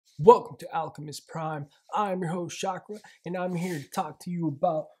Welcome to Alchemist Prime. I'm your host CHAKRA, and I'm here to talk to you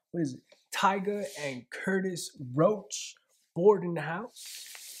about Tyga and Curtis Roach, Bored in the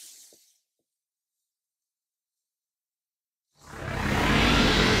House.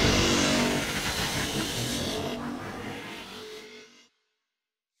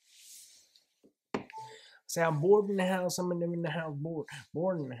 Say I'm bored in the house. I'm in the house bored.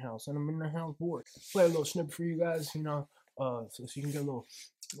 Bored in the house, and I'm in the house bored. Play a little snippet for you guys, so you can get a little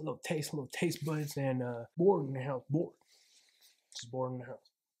taste buds, and bored in the house, bored. Just bored in the house.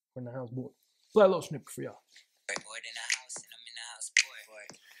 We're in the house bored. Play a little snippet for y'all. Bored in the house, and I'm in the house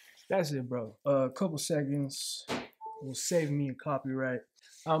bored. That's it, bro. A couple seconds will save me a copyright.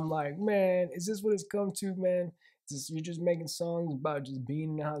 I'm like, man, is this what it's come to, man? You're just making songs about just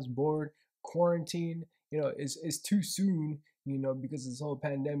being in the house bored, quarantine. It's too soon, because of this whole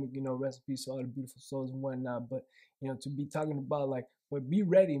pandemic, rest in peace to all the beautiful souls and whatnot. But, to be talking about but be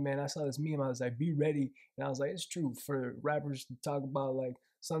ready, man. I saw this meme. I was like, be ready. And I was like, it's true for rappers to talk about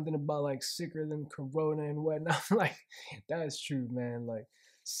something about sicker than Corona and whatnot. Like, that's true, man. Like,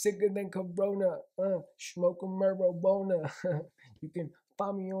 sicker than Corona, smoke a marijuana. You can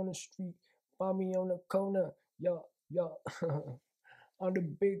find me on the street, find me on the corner, yo, on the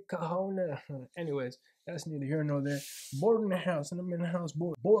big Kahona. Anyways, that's neither here nor there. Bored in the house, and I'm in the house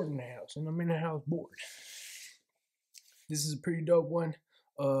bored. Bored in the house, and I'm in the house bored. This is a pretty dope one.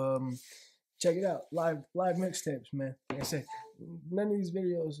 Check it out. Live mixtapes, man. Like I said, none of these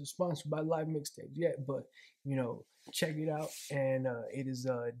videos are sponsored by live mixtapes yet, but check it out. And it is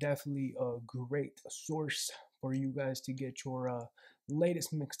definitely a great source for you guys to get your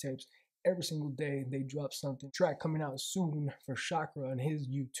latest mixtapes. Every single day they drop something. Track coming out soon for CHAKRA on his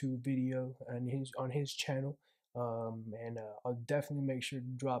YouTube video and on his channel. And I'll definitely make sure to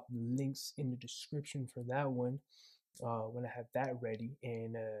drop links in the description for that one. When I have that ready,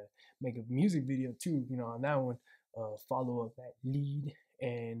 and make a music video too, on that one. Follow up that lead,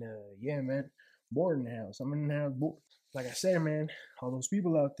 and yeah, man, bored in the house. I'm in the house bored. Like I said, man, all those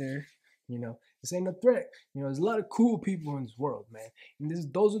people out there, this ain't a threat. There's a lot of cool people in this world, man, and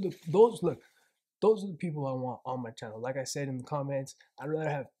those are the people I want on my channel. Like I said in the comments, I'd rather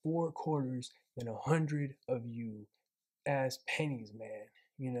have 4 quarters than 100 of you as pennies, man.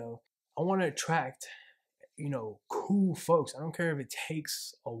 I want to attract cool folks. I don't care if it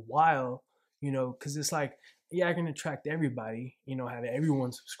takes a while, because it's like, yeah, I can attract everybody, have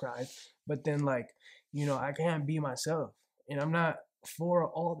everyone subscribe, but then I can't be myself, and I'm not for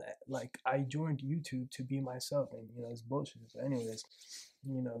all that. Like, I joined YouTube to be myself, and it's bullshit. So anyways,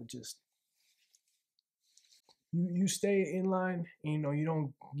 just you stay in line, you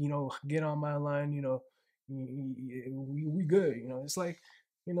don't get on my line, we good, it's like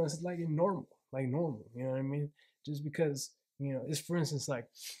it's like normal, you know what I mean? Just because it's, for instance, like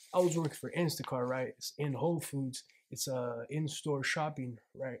I was working for Instacart, right? It's in Whole Foods. It's in-store shopping,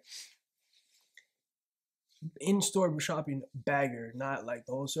 right? In-store shopping bagger, not like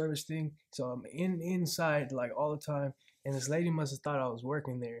the whole service thing. So I'm inside all the time, and this lady must have thought I was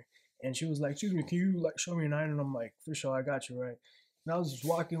working there, and she was like, "Excuse me, can you show me an item?" And I'm like, "For sure, I got you, right?" And I was just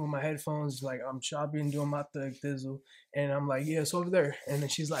walking with my headphones, I'm shopping, doing my thug thizzle, and I'm like, "Yeah, it's over there." And then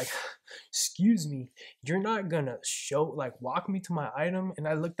she's like, "Excuse me, you're not gonna walk me to my item?" And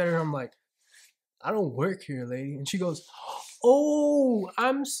I looked at her, I'm like, "I don't work here, lady." And she goes, "Oh,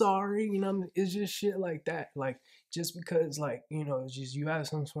 I'm sorry." It's just shit like that. Just because it's just you have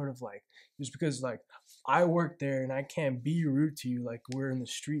some sort of just because I work there and I can't be rude to you, we're in the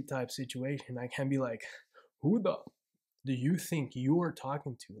street type situation. I can't be like, "Who the do you think you're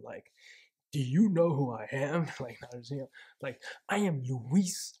talking to? Do you know who I am?" I am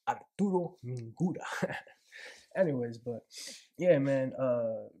Luis Arturo Mingura. Anyways, but yeah, man,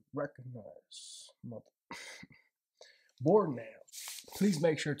 recognize bored now. Please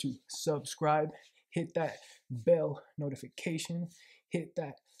make sure to subscribe, hit that bell notification, hit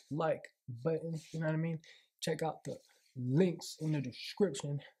that like button, you know what I mean? Check out the links in the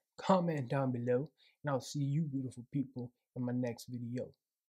description, comment down below, and I'll see you beautiful people in my next video.